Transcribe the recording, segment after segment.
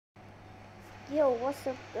Yo, what's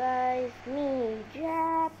up guys? Me,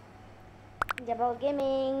 Jap, Indiaball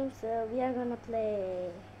Gaming. So we are gonna play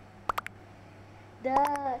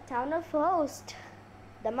the Town of Host,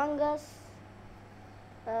 the Among Us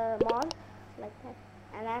mod, like that.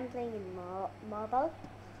 And I'm playing in mobile.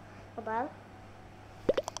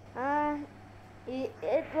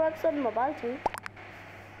 It works on mobile too.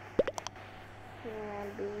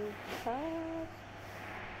 And because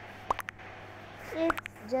it's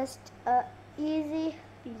just easy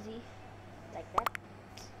peasy like that.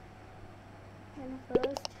 And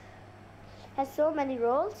first has so many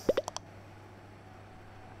roles.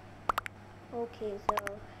 Okay,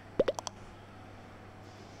 okay.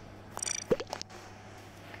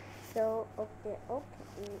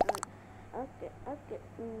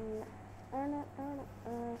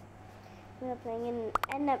 We are playing in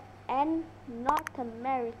North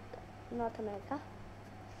America.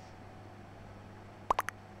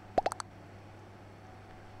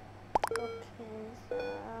 Okay, so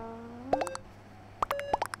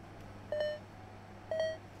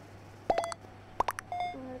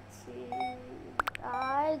let's see.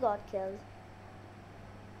 I got killed.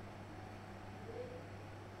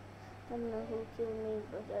 I don't know who killed me,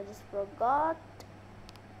 but I just forgot.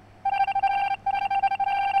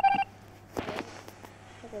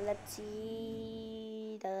 Okay, let's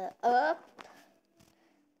see the up.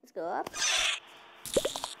 Let's go up.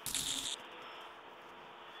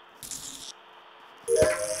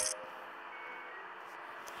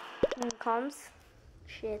 Comes.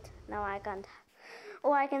 Shit, now I can't.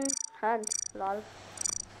 Oh, I can hunt. Lol.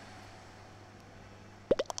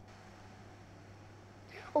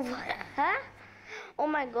 Oh, huh? Oh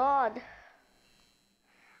my god.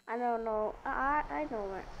 I don't know. I know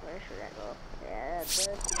where should I go? Yeah,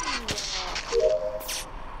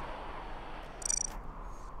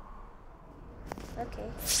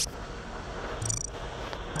 okay.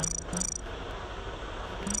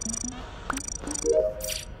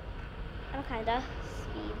 I'm kinda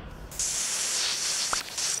speed.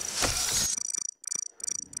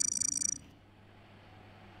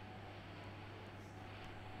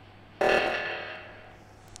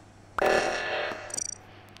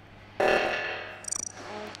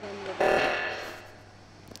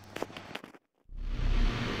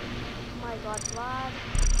 Oh my god, what?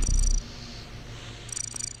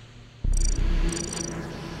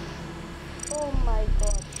 Oh my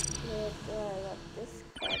god. Wait, I got this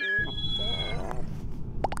connected.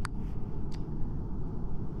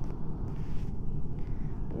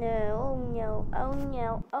 No, oh no, oh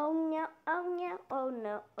no, oh no, oh no, oh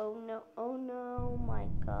no, oh no, oh no, oh my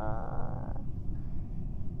god.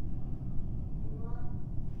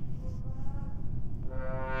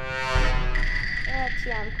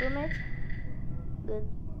 Actually, I'm crewmate. Good.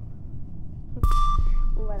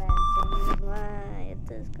 What I'm saying, why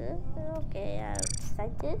it is good. Okay, I'm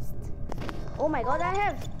scientist. Oh my god, I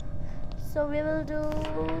have. So we will do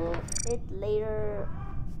it later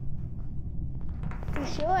to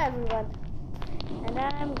show everyone. And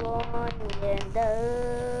I'm going in the.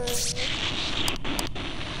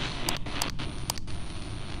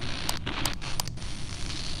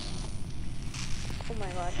 Oh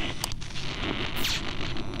my god.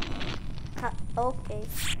 Okay.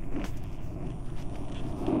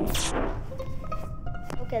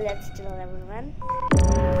 Okay, let's chill everyone.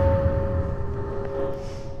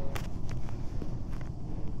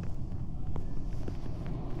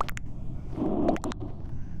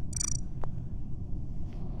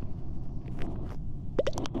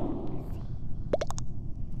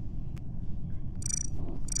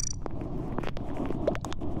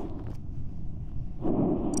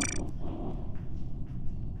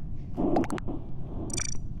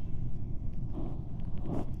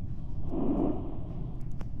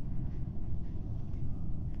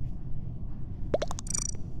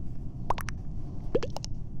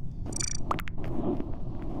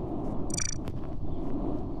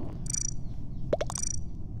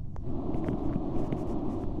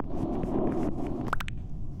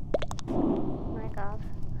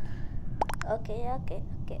 Okay.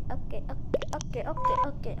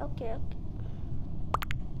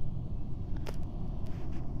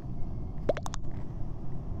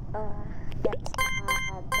 That's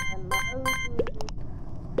not the mode.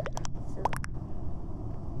 So,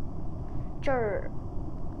 sure.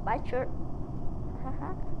 Bye, sure. Haha.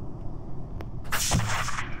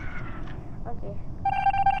 Okay.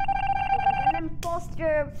 An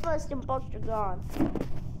imposter, first imposter gone.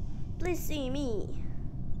 Please see me.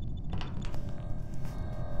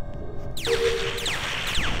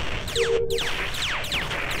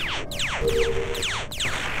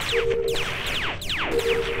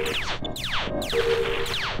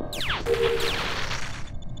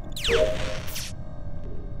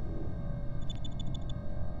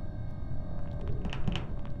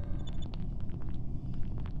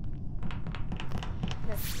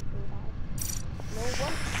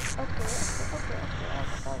 Okay.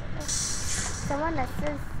 Someone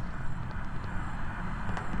assist.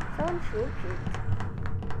 Someone shoot.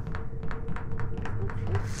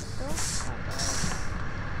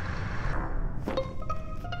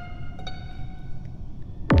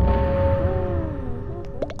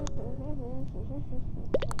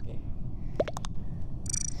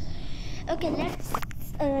 Okay,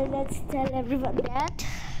 let's tell everyone that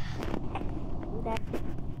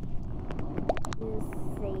is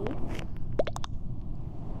safe.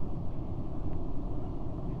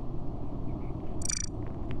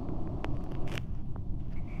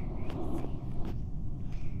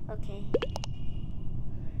 Okay.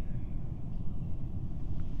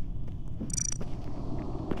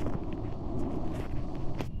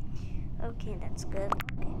 Okay, that's good.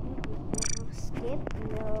 Okay. Skip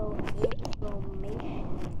no information.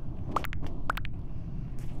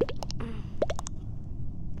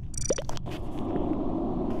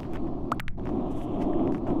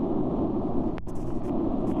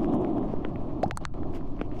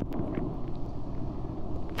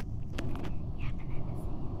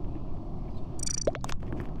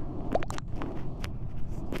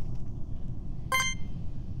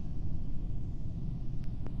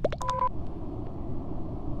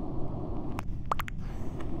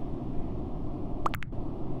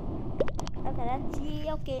 Okay, let's see.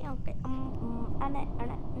 Okay.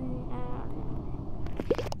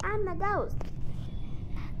 I'm a ghost.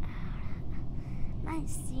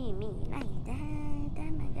 Nice see me like that.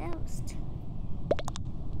 I'm a ghost.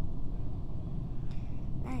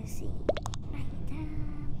 Nice see like that.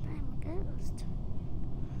 I'm a ghost.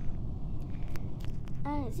 I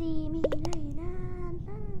see me like that.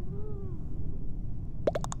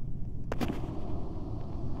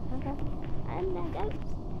 I'm a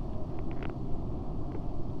ghost.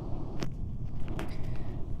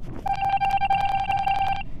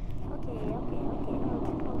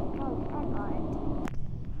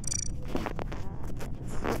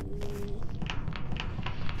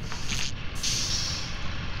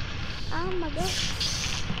 Oh my god.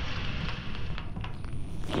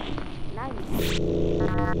 Nice.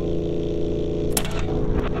 No.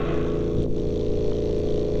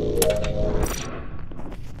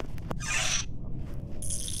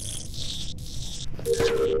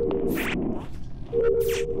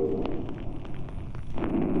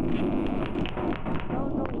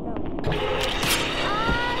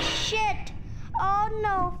 Ah, shit. Oh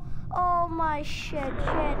no. Oh my shit.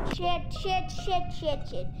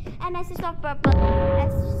 And assist of purple.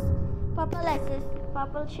 Purple assist.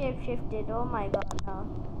 Purple shape shifted. Oh my god. No.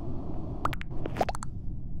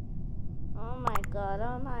 Oh my god.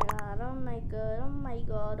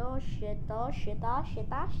 Oh shit.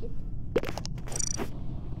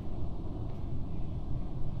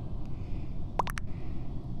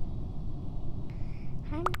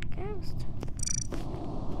 I'm a ghost.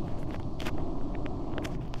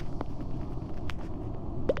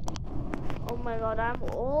 Oh my god, I'm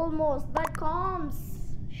almost, but comms.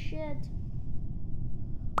 Shit.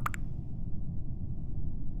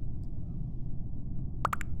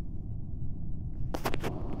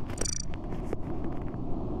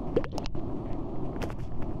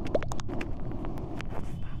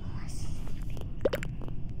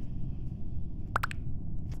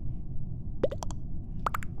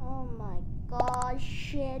 Oh my god,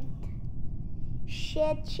 shit.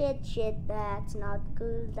 That's not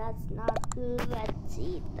good. Let's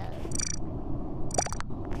see though.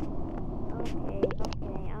 Okay.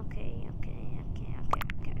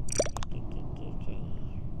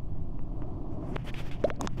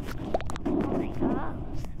 Oh my god,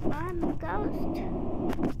 I'm a ghost.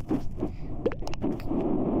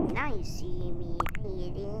 Now you see me.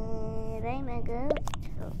 I'm a ghost.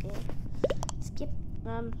 Okay. Skip.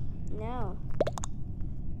 No.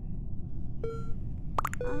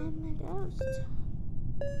 I'm a ghost.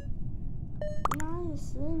 Nice.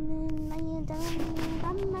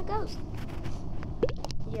 I'm a ghost.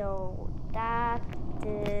 Yo, that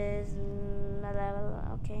is my level.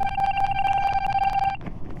 Okay.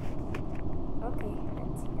 Okay,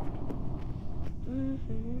 let's see that.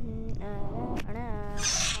 Oh my god.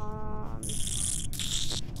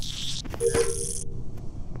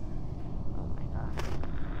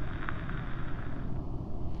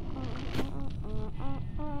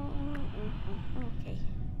 Okay.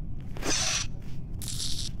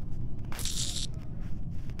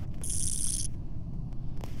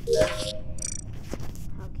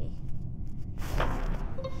 Okay.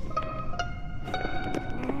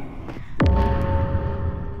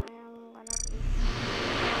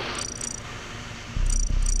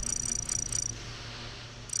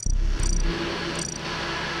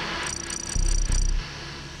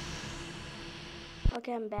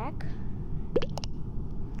 Okay, I'm back.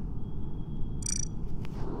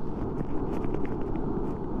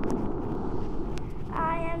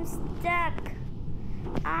 I am stuck.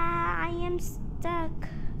 I am stuck.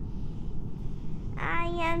 I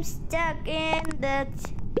am stuck in the...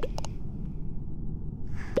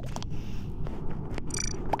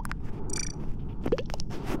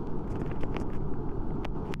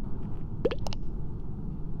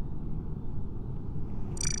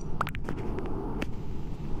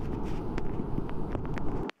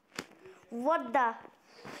 What the?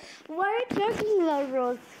 What are you talking about,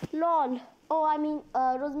 Rose? LOL. Oh, I mean,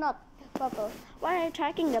 Rose, not Purple. What are you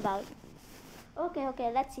talking about?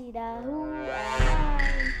 Okay, let's see the who am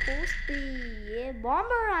I supposed to be? Yeah,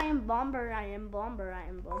 Bomber, I am Bomber. Okay, I'm Bomber.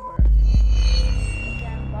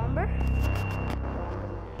 Bomber.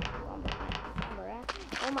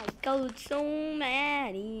 Oh my god, so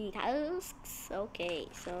many tasks. Okay,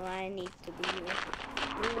 so I need to be...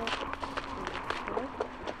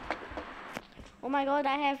 Oh my god,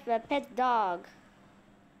 I have a pet dog.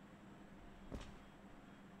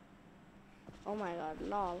 Oh my god,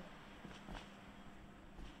 lol.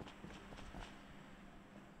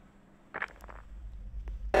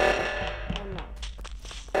 Oh no.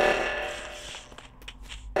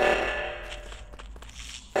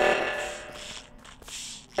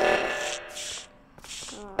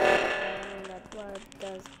 Oh, that word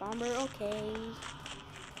does Bomber. Okay.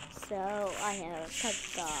 So I have a pet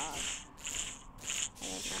dog.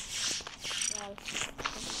 Well, so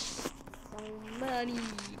many.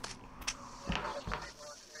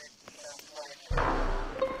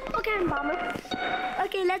 Okay, I'm Bomber.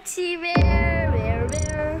 Okay, let's see where?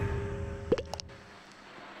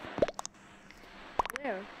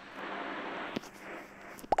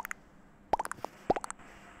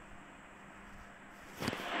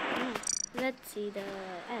 Let's see the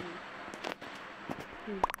N.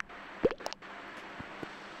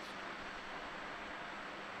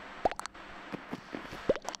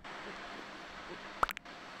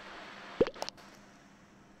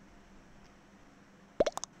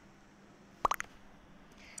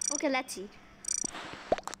 Okay, let's see.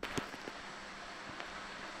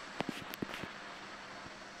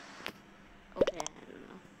 Okay, I don't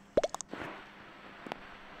know.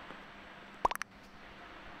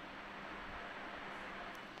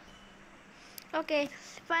 Okay,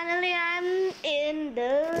 finally I'm in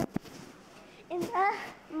the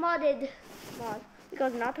modded mod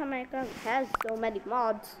because North America has so many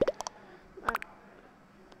mods.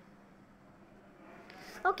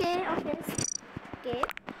 Okay.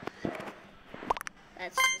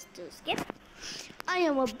 Let's just do skip. I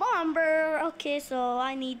am a Bomber. Okay, so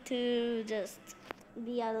I need to just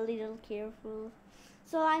be a little careful.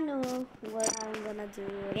 So I know what I'm gonna do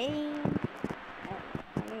again.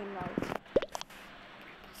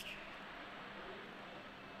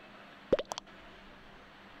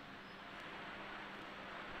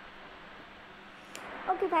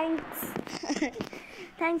 Okay, thanks.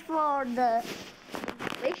 Thanks for the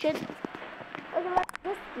information. Okay, let's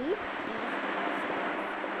just keep.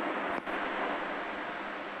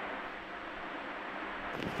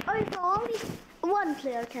 Oh, so only one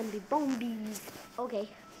player can be bombies. Okay,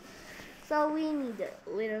 so we need a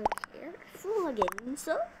little careful again.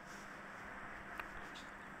 So,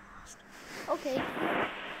 okay.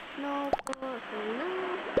 No.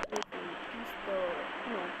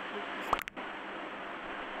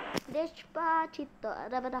 Despacito,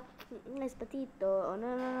 despacito,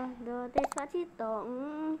 no, despacito.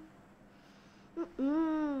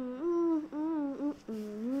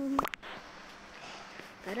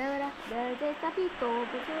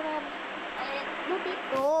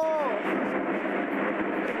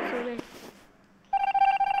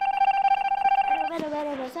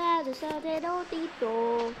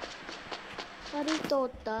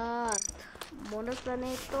 Despacito,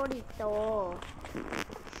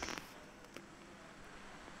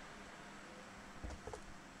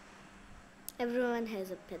 Everyone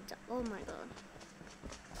has a pet dog. Oh my god.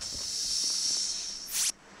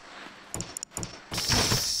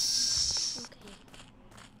 Okay.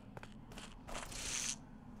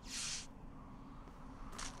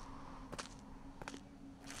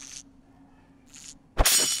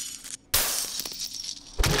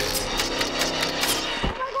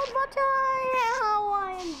 Oh my god, what? How I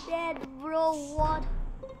am dead, bro. What?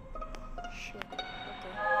 Shit. Okay.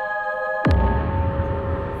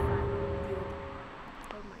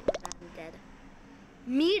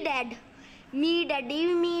 Me dead.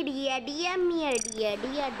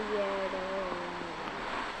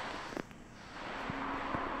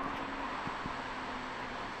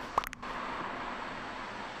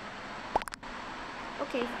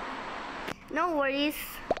 Okay. No worries.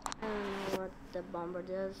 I don't know what the bomber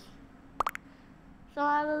does. So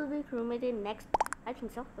I will be crewmated next. I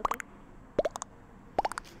think so. Okay.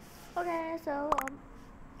 Okay. So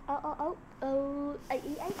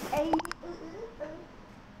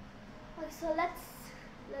Okay, so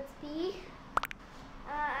let's be.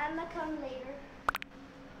 I'm gonna come later.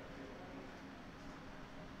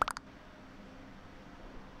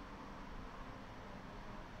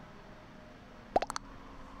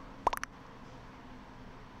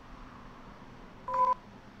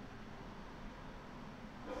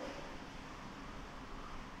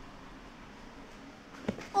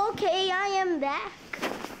 Okay, I am back.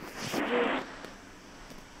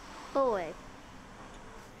 Oh wait.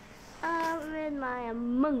 With my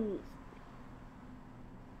monks.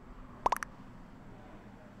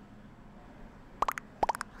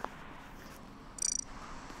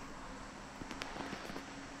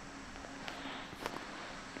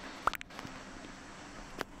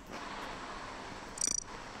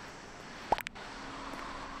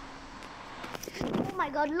 Oh my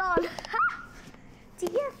god, lol.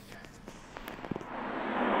 TF.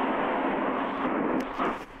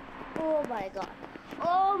 Oh my god.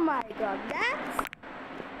 Oh my god, that's...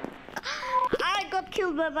 I got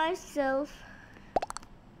killed by myself.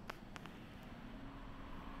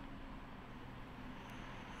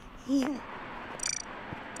 Yeah.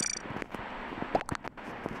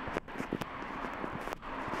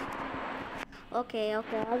 Okay,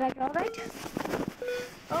 alright.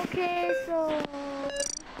 Okay, so...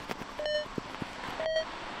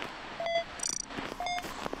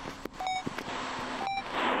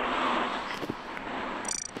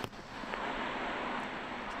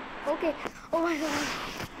 Okay. Oh my god.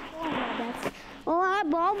 Oh my god, that's... Oh, I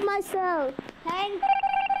bombed myself. Thank you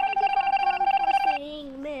Papa for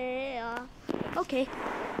saying me. Okay.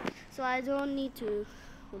 So I don't need to...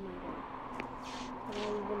 Oh my god. Can I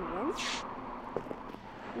even run?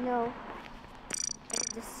 No. I can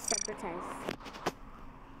just sabotage.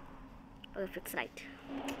 Oh, fix right.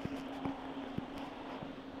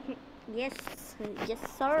 Yes. Yes,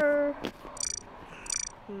 sir.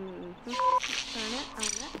 On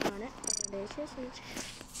it.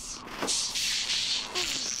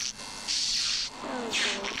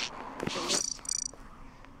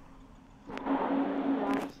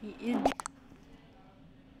 Why he is?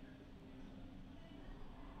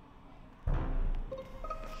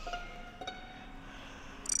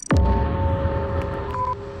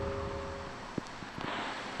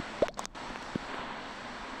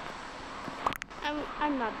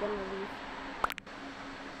 I'm not gonna leave.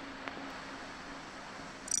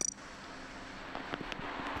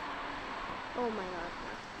 Oh my god.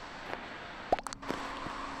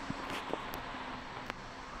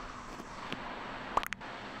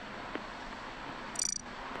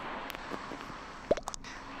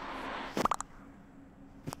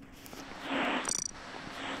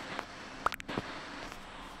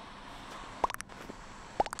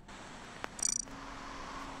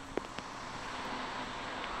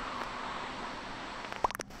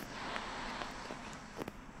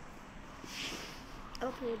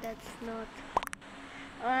 Okay, that's not...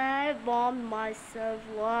 I bombed myself.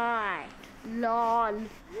 Why? LOL.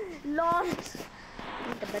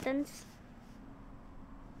 The buttons.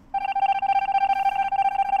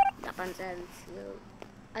 The buttons will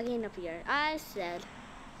again appear. I said.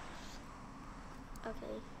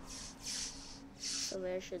 Okay. So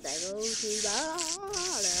where should I go to?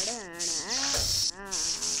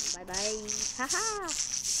 Bye bye. Haha.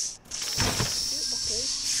 Okay.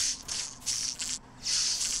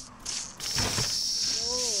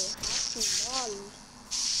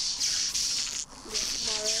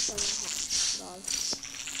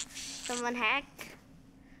 Someone hacked.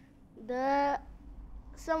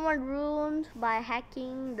 Someone ruined by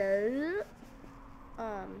hacking the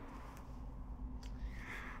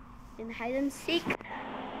in hide and seek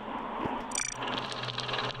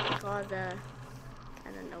because I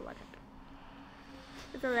don't know what happened.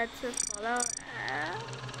 So let's just follow.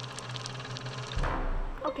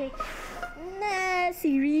 Okay. Nah,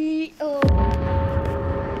 Siri. Oh.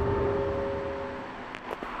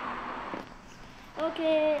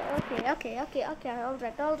 Okay. Alright.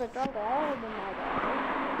 Oh my god.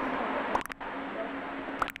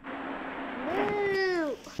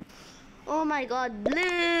 Blue. Oh my god,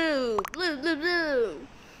 blue.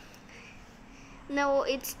 No,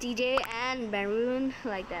 it's DJ and Baroon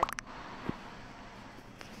like that.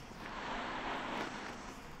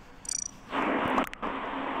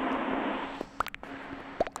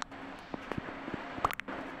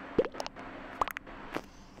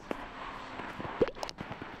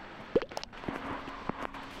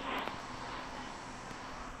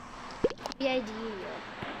 idea.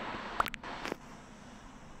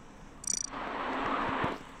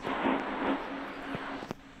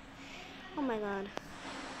 Oh my god.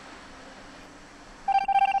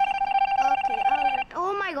 Okay, alright.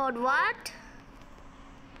 Oh my god, what?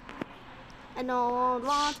 I don't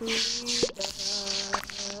want to leave the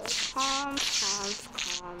calm.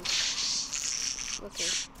 Okay.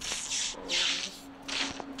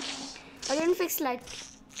 I didn't fix light.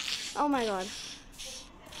 Oh my god.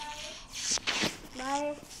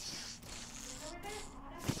 Bye.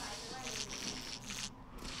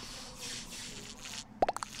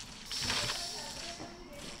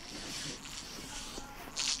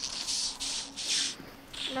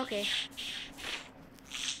 Okay.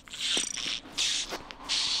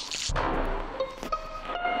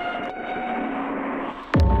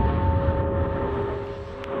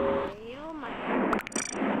 Oh my god.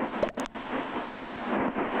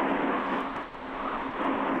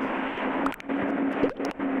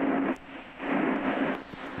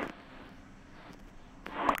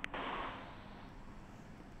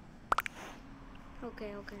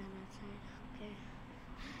 Okay, on that side. Okay.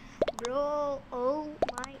 Bro, oh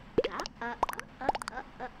my god.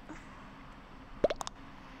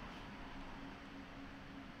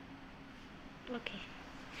 Okay.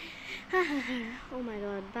 Oh my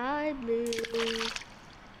god, bye blue.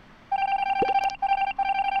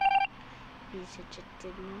 He's such a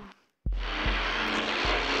didn't.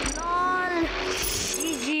 LOL.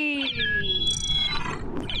 GG.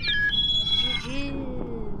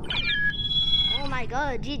 Oh my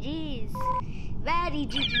god, GG's. Very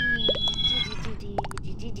GG. GG.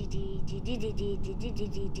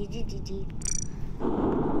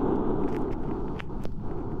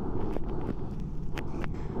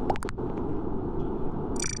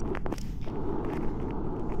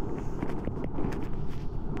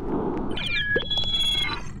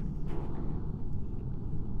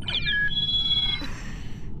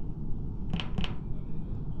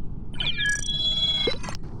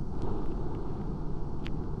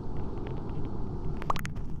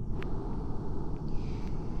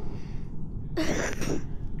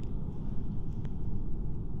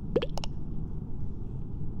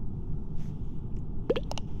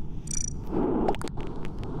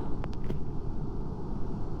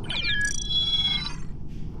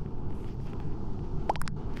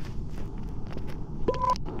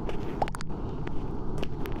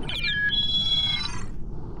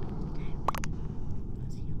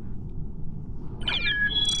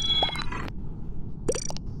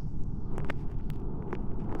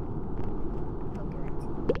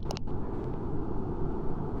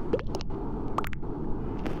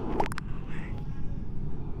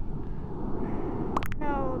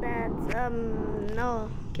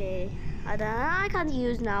 No, okay. I can't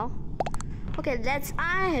use now. Okay,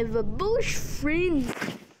 I have a bush friend.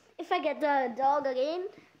 If I get the dog again,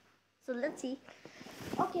 so let's see.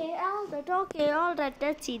 Okay, alright,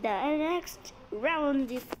 let's see. The next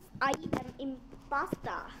round is I am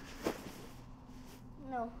imposter.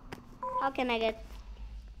 No. How can I get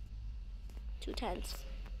 2 times?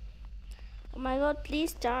 Oh my god,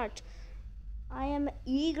 please start. I am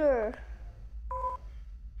eager.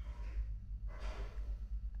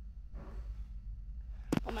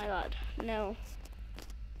 Oh my god, no.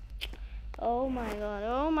 Oh my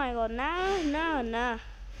god, no.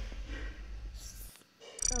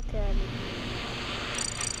 Okay.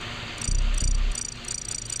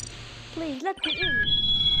 Please let me in.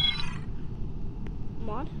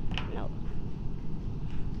 Mod? No.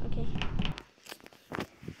 Okay.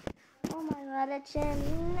 Oh my god, it's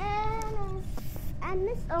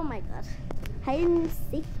Anis. Oh my god. Hide and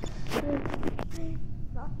seek.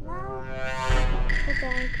 Not now.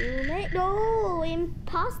 Thank you, mate. No,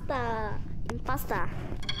 imposter.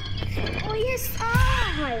 Oh yes.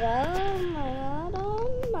 Oh my god. Oh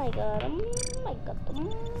my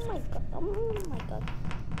god.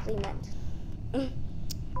 Cement.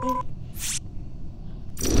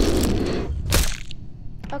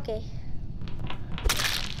 Okay.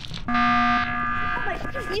 Oh my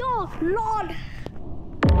god. Yo, Lord.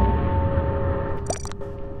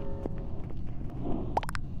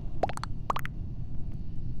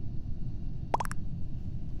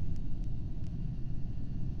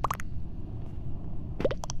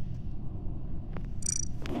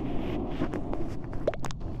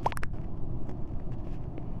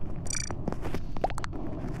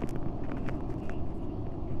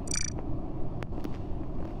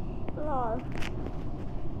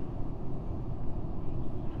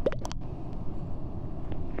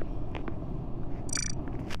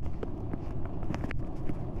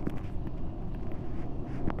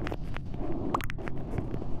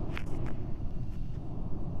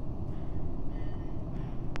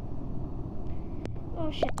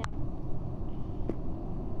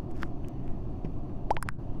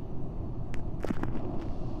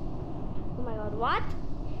 What?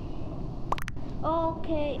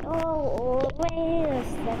 Okay. Oh, wait a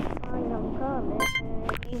second. I'm coming.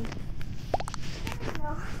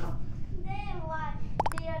 No. They what?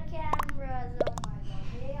 They are cameras. Oh my god.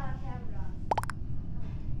 They are cameras.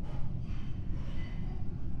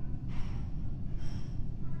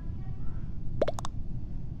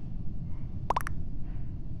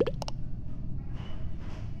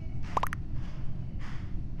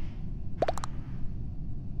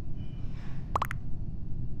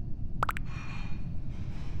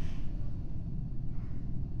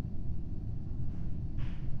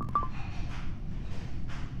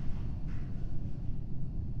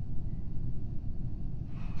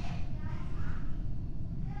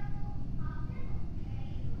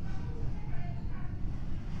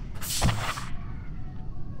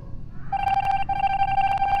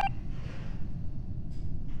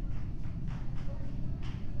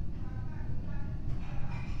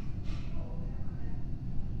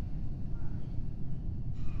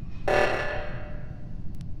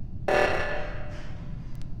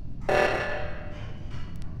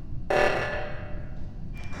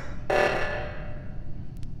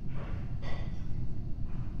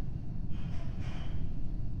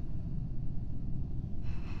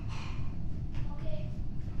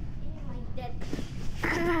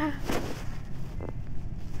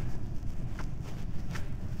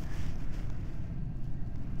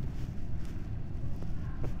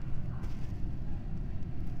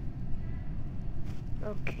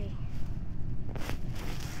 Okay.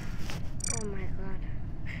 Oh my god.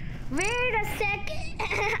 Wait a second.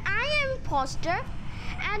 I am imposter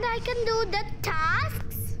and I can do the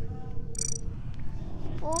tasks.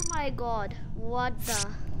 Oh my god. What the?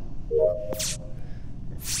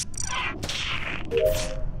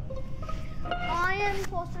 I am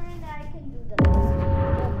imposter and I can do the tasks.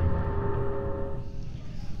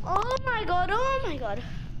 Oh my god. Oh my god.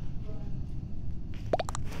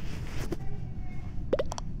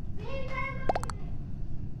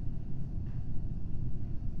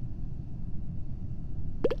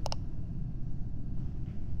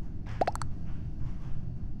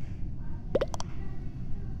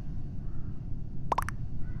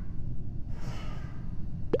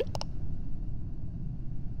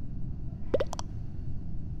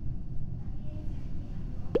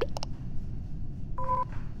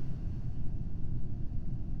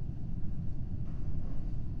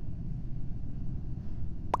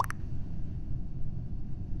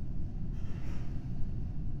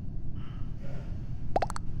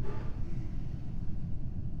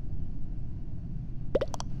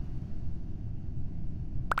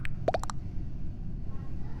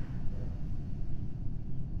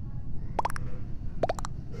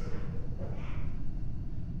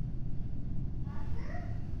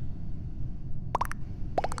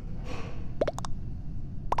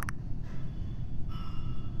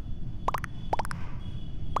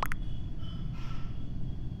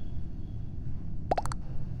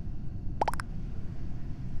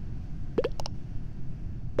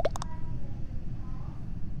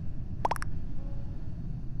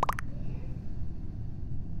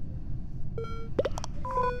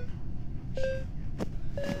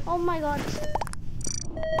 Oh my god. Oh my god.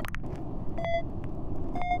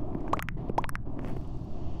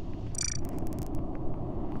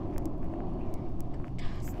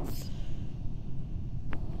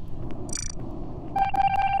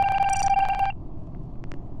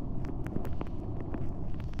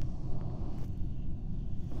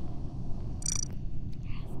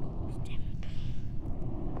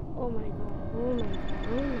 Oh my god.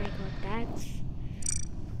 Oh my god. That's...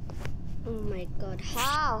 Oh my god.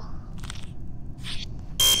 How?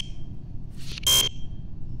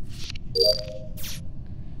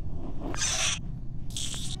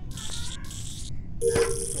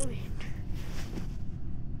 Wait.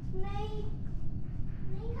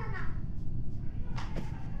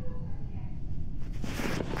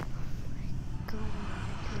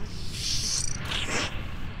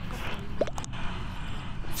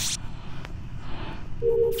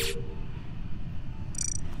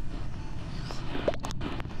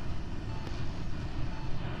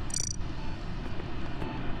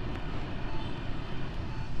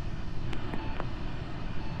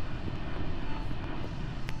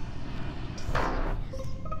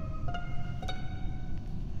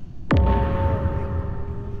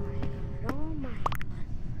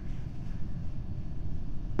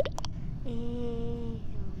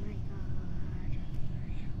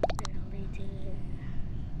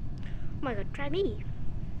 Oh my god, try me.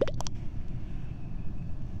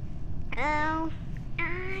 Oh,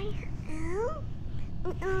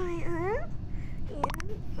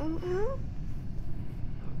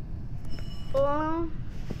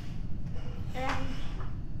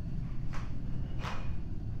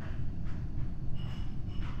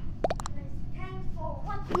 And thanks for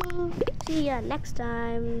watching. See ya next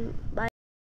time. Bye.